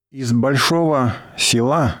Из большого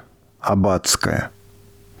села Аббатское,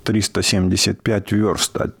 375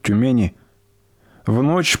 верст от Тюмени, в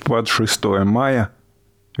ночь под 6 мая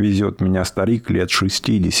везет меня старик лет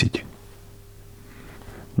 60.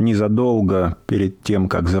 Незадолго перед тем,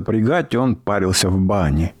 как запрягать, он парился в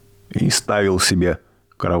бане и ставил себе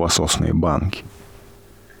кровососные банки.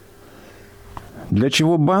 Для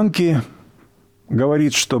чего банки?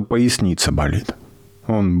 Говорит, что поясница болит.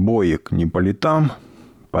 Он боек не по летам,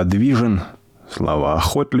 подвижен,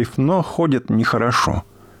 словоохотлив, но ходит нехорошо.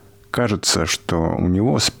 Кажется, что у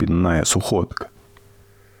него спинная сухотка.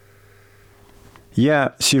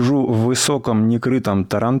 Я сижу в высоком некрытом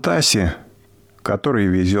тарантасе, который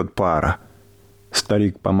везет пара.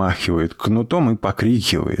 Старик помахивает кнутом и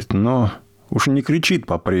покрикивает, но уж не кричит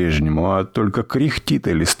по-прежнему, а только кряхтит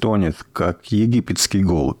или стонет, как египетский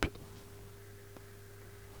голубь.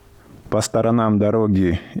 По сторонам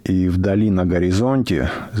дороги и вдали на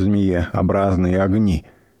горизонте змееобразные огни.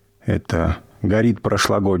 Это горит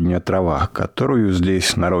прошлогодняя трава, которую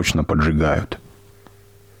здесь нарочно поджигают.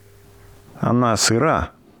 Она сыра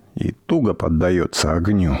и туго поддается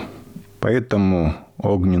огню, поэтому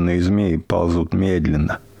огненные змеи ползут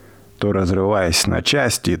медленно, то разрываясь на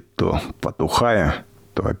части, то потухая,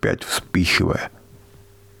 то опять вспыхивая.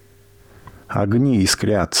 Огни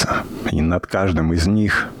искрятся, и над каждым из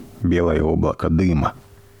них белое облако дыма.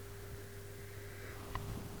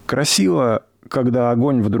 Красиво, когда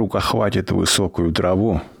огонь вдруг охватит высокую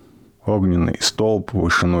траву. Огненный столб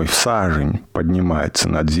вышиной в сажень поднимается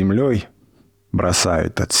над землей,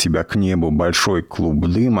 бросает от себя к небу большой клуб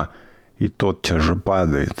дыма и тотчас же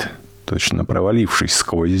падает, точно провалившись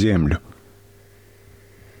сквозь землю.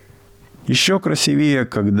 Еще красивее,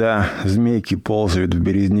 когда змейки ползают в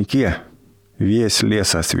березняке, весь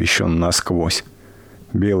лес освещен насквозь.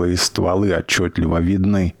 Белые стволы отчетливо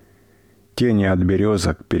видны. Тени от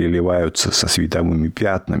березок переливаются со световыми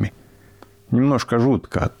пятнами. Немножко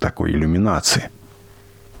жутко от такой иллюминации.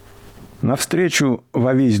 Навстречу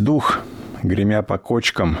во весь дух, гремя по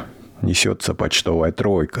кочкам, несется почтовая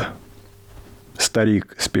тройка.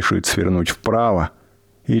 Старик спешит свернуть вправо,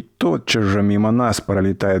 и тотчас же мимо нас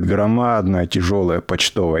пролетает громадная тяжелая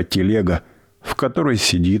почтовая телега, в которой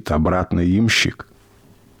сидит обратный ямщик.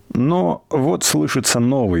 Но вот слышится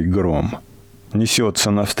новый гром.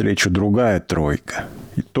 Несется навстречу другая тройка.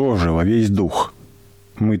 И тоже во весь дух.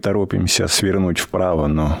 Мы торопимся свернуть вправо,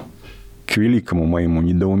 но к великому моему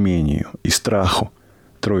недоумению и страху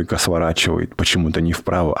тройка сворачивает почему-то не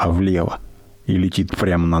вправо, а влево и летит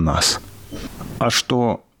прямо на нас. А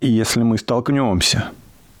что, если мы столкнемся?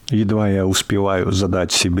 Едва я успеваю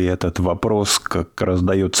задать себе этот вопрос, как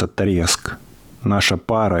раздается треск. Наша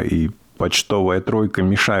пара и почтовая тройка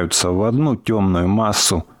мешаются в одну темную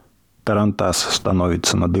массу. Тарантас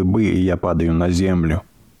становится на дыбы, и я падаю на землю.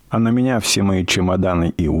 А на меня все мои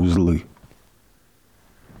чемоданы и узлы.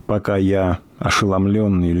 Пока я,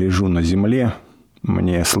 ошеломленный, лежу на земле,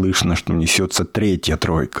 мне слышно, что несется третья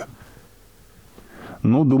тройка.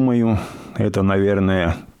 Ну, думаю, это,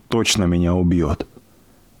 наверное, точно меня убьет.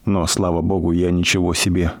 Но, слава богу, я ничего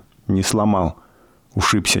себе не сломал.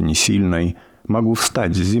 Ушибся не сильно и могу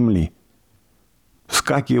встать с земли.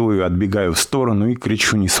 Вскакиваю, отбегаю в сторону и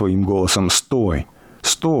кричу не своим голосом: «Стой!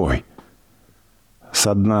 Стой!»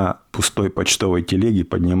 Со дна пустой почтовой телеги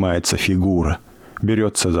поднимается фигура,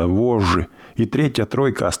 берется за вожжи, и третья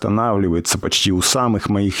тройка останавливается почти у самых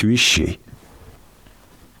моих вещей.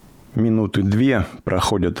 Минуты две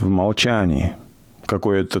проходят в молчании.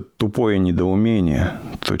 Какое-то тупое недоумение.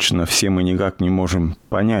 Точно все мы никак не можем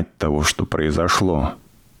понять того, что произошло.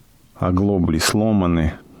 Оглобли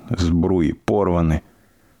сломаны, сбруи порваны,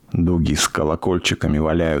 дуги с колокольчиками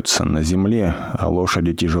валяются на земле, а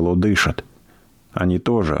лошади тяжело дышат. Они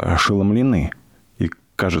тоже ошеломлены и,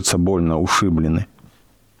 кажется, больно ушиблены.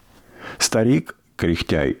 Старик,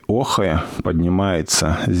 кряхтя и охая,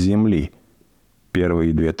 поднимается с земли.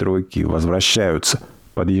 Первые две тройки возвращаются.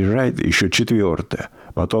 Подъезжает еще четвертая,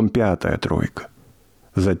 потом пятая тройка.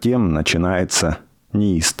 Затем начинается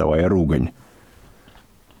неистовая ругань.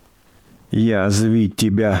 «Язви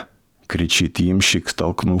тебя!» — кричит ямщик,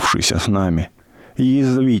 столкнувшийся с нами.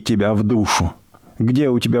 «Язви тебя в душу! Где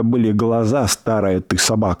у тебя были глаза, старая ты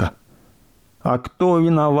собака?» «А кто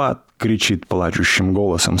виноват?» — кричит плачущим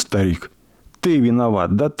голосом старик. «Ты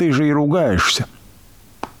виноват, да ты же и ругаешься!»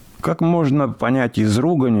 Как можно понять из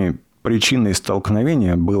ругани, причиной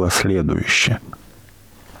столкновения было следующее.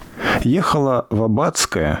 Ехало в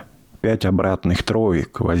Аббатское 5 обратных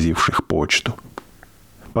троек, возивших почту.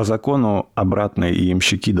 По закону обратные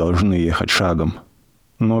ямщики должны ехать шагом.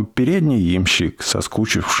 Но передний ямщик,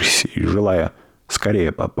 соскучившись и желая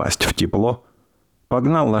скорее попасть в тепло,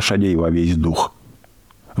 погнал лошадей во весь дух.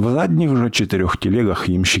 В задних же 4 телегах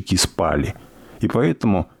ямщики спали, и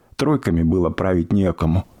поэтому тройками было править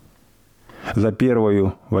некому. За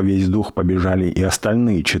первую во весь дух побежали и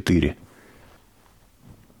остальные 4.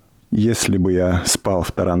 Если бы я спал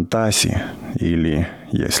в тарантасе, или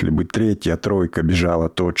если бы 3-я тройка бежала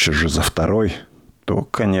тотчас же за 2-й, то,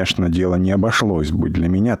 конечно, дело не обошлось бы для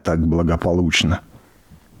меня так благополучно.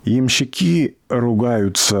 Ямщики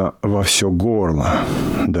ругаются во все горло,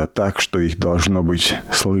 да так, что их должно быть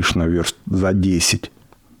слышно верст за 10.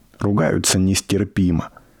 Ругаются нестерпимо.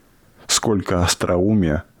 Сколько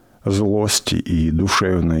остроумия, злости и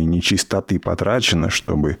душевной нечистоты потрачено,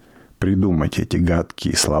 чтобы придумать эти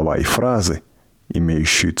гадкие слова и фразы,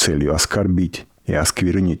 имеющие целью оскорбить и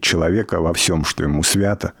осквернить человека во всем, что ему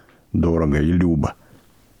свято, дорого и любо.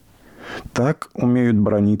 Так умеют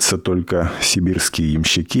браниться только сибирские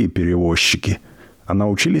ямщики и перевозчики, а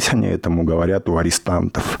научились они этому, говорят, у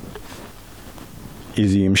арестантов.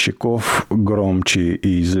 Из ямщиков громче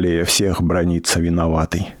и злее всех бранится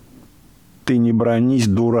виноватый. «Ты не бранись,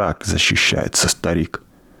 дурак!» – защищается старик.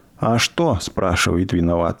 «А что?» – спрашивает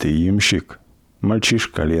виноватый ямщик.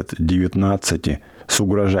 Мальчишка лет 19, с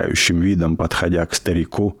угрожающим видом подходя к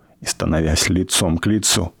старику и становясь лицом к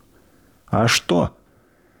лицу. «А что?»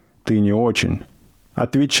 «Ты не очень.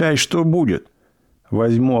 Отвечай, что будет.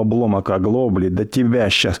 Возьму обломок оглобли, да тебя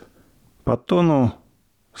сейчас...» По тону,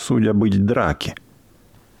 судя быть, драки.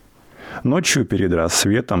 Ночью перед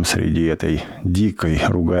рассветом среди этой дикой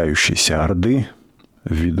ругающейся орды,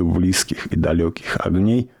 в виду близких и далеких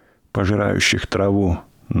огней, пожирающих траву,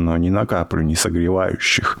 но ни на каплю не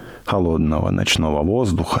согревающих холодного ночного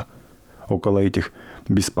воздуха, около этих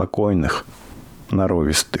беспокойных,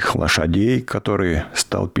 норовистых лошадей, которые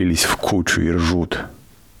столпились в кучу и ржут,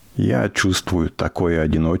 я чувствую такое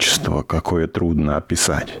одиночество, какое трудно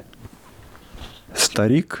описать.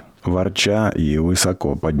 Старик, ворча и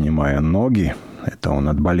высоко поднимая ноги, это он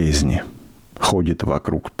от болезни, ходит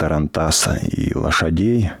вокруг тарантаса и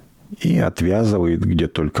лошадей и отвязывает где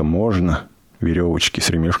только можно веревочки с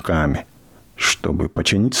ремешками, чтобы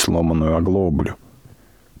починить сломанную оглоблю.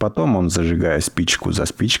 Потом он, зажигая спичку за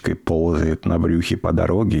спичкой, ползает на брюхе по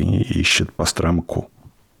дороге и ищет постромку.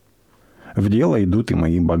 В дело идут и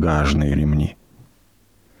мои багажные ремни.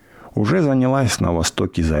 Уже занялась на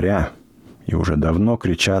востоке заря, и уже давно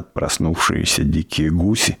кричат проснувшиеся дикие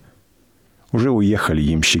гуси. Уже уехали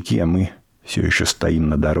ямщики, а мы все еще стоим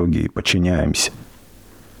на дороге и подчиняемся.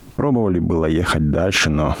 Пробовали было ехать дальше,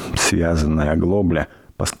 но связанная оглобля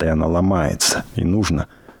постоянно ломается, и нужно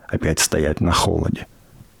опять стоять на холоде.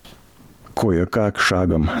 Кое-как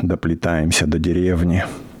шагом доплетаемся до деревни,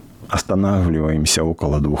 останавливаемся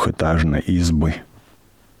около 2-этажной избы.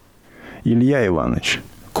 «Илья Иванович,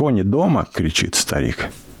 кони дома?» — кричит старик.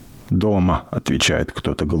 «Дома», — отвечает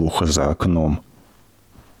кто-то глухо за окном.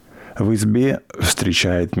 В избе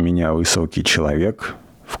встречает меня высокий человек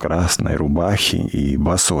в красной рубахе и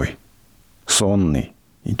босой, сонный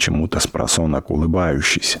и чему-то спросонок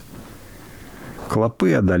улыбающийся.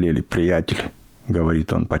 «Клопы одолели, приятель», —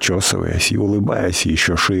 говорит он, почесываясь и улыбаясь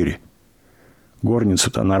еще шире.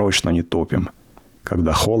 «Горницу-то нарочно не топим.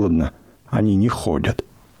 Когда холодно, они не ходят.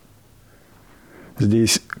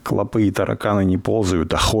 Здесь клопы и тараканы не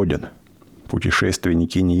ползают, а ходят.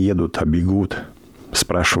 Путешественники не едут, а бегут.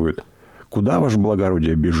 Спрашивают: куда, ваше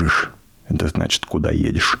благородие, бежишь?» Это значит, куда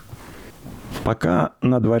едешь. Пока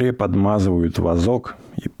на дворе подмазывают вазок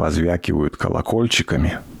и позвякивают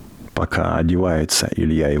колокольчиками, пока одевается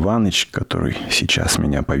Илья Иванович, который сейчас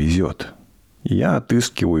меня повезет, я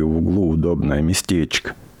отыскиваю в углу удобное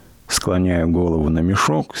местечко, склоняю голову на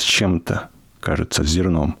мешок с чем-то, кажется,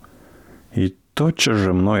 зерном, и тотчас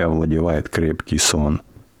же мной овладевает крепкий сон.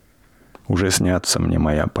 Уже снятся мне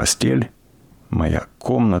моя постель, моя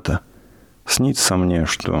комната. Снится мне,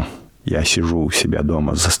 что я сижу у себя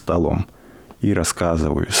дома за столом и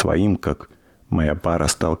рассказываю своим, как моя пара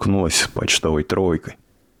столкнулась с почтовой тройкой.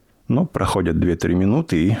 Но проходят 2-3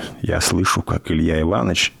 минуты, и я слышу, как Илья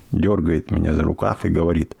Иванович дергает меня за рукав и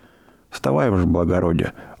говорит: «Вставай, ваше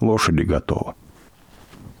благородие, лошади готовы».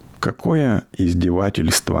 Какое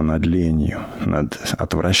издевательство над ленью, над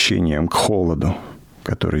отвращением к холоду,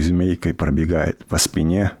 который змейкой пробегает по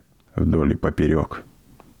спине вдоль и поперек.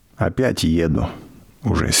 Опять еду.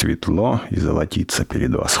 Уже светло и золотится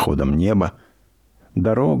перед восходом неба.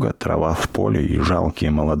 Дорога, трава в поле и жалкие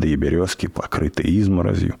молодые березки, покрытые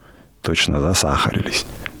изморозью, точно засахарились.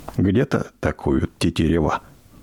 Где-то такуют тетерева.